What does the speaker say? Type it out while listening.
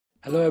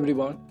Hello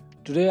everyone,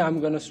 today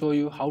I'm gonna show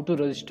you how to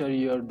register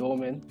your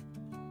domain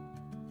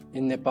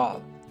in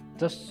Nepal.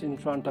 Just in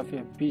front of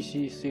your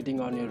PC,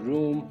 sitting on your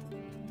room.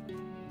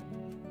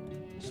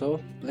 So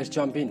let's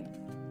jump in.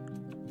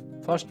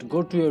 First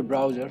go to your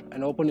browser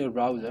and open your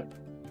browser.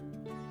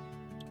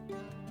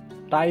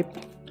 Type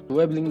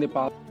Weblink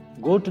Nepal.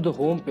 Go to the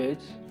home page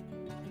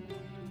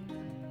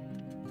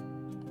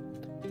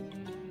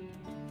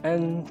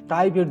and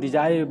type your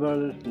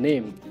desirable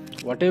name,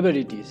 whatever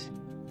it is.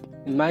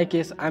 In my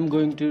case, I'm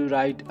going to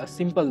write a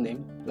simple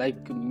name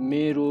like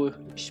Mero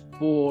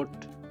Sport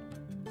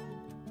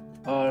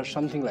or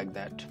something like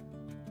that.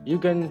 You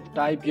can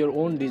type your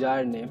own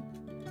desired name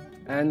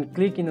and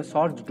click in a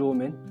search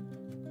domain.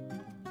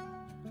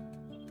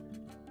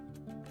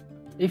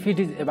 If it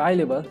is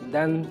available,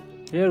 then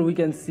here we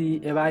can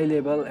see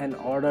available and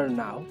order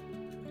now.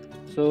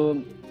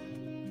 So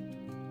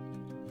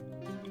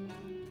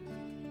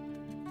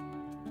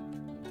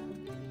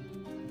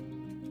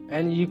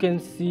and you can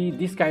see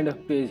this kind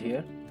of page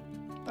here.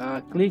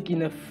 Click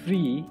in a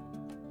free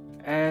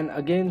and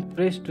again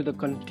press to the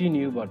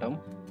continue button.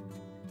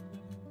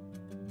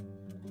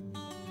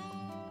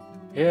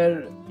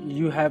 Here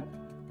you have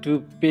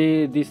to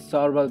pay this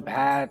server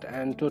VAT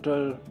and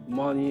total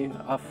money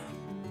of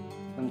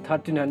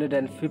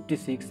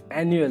 1356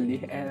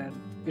 annually, and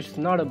it's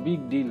not a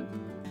big deal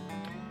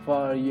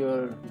for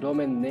your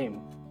domain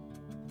name,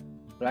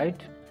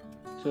 right?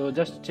 So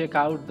just check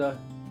out the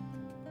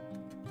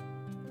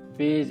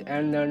page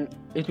and then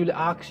it will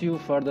ask you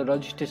for the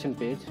registration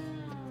page,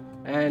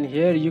 and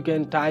here you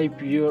can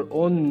type your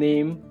own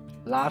name,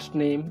 last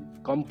name,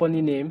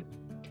 company name,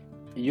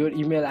 your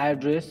email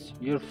address,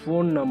 your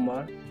phone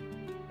number,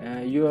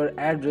 your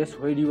address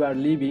where you are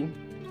living,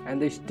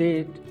 and the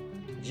state,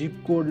 zip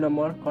code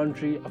number,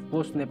 country, of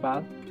course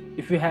Nepal.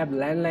 If you have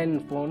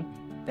landline phone,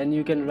 then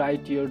you can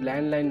write your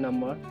landline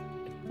number.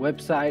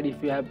 Website,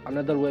 if you have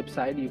another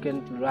website, you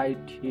can write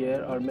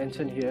here or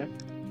mention here.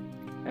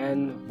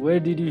 And where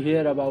did you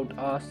hear about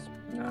us?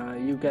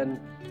 You can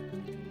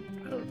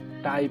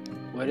type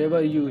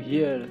wherever you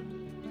hear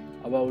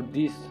about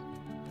this,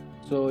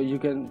 so you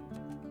can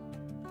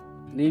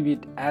leave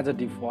it as a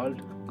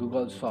default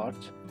Google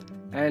search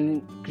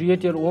and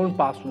create your own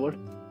password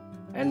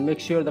and make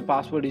sure the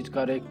password is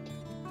correct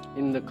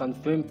in the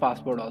confirm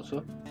password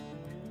also.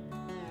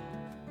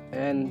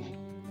 And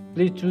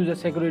please choose a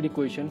security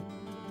question.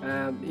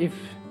 If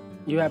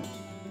you have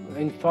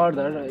in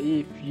further,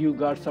 if you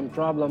got some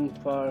problem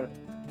for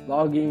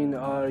login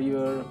or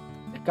your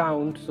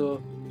account,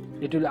 so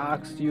it will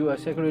ask you a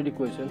security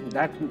question.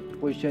 That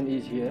question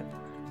is here.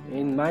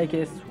 In my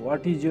case,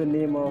 what is your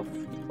name of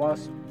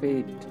first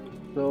pet?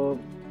 So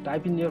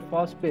type in your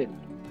first pet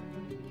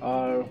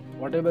or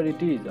whatever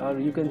it is, or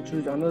you can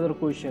choose another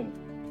question.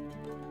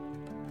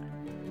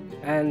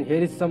 And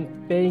here is some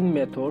paying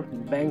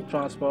method: bank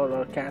transfer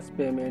or cash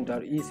payment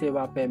or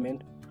e-seva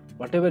payment,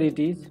 whatever it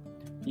is.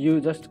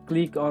 You just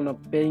click on a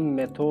paying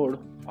method,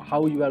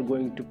 how you are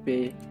going to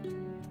pay,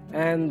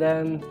 and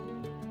then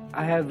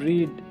I have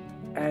read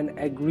and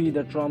agree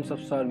the terms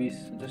of service.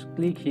 Just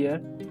click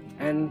here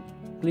and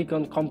click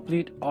on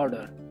complete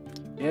order.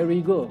 Here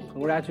we go.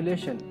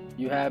 Congratulations,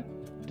 you have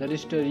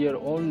registered your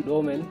own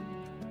domain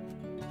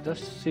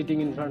just sitting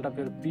in front of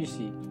your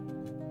PC.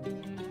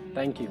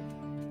 Thank you.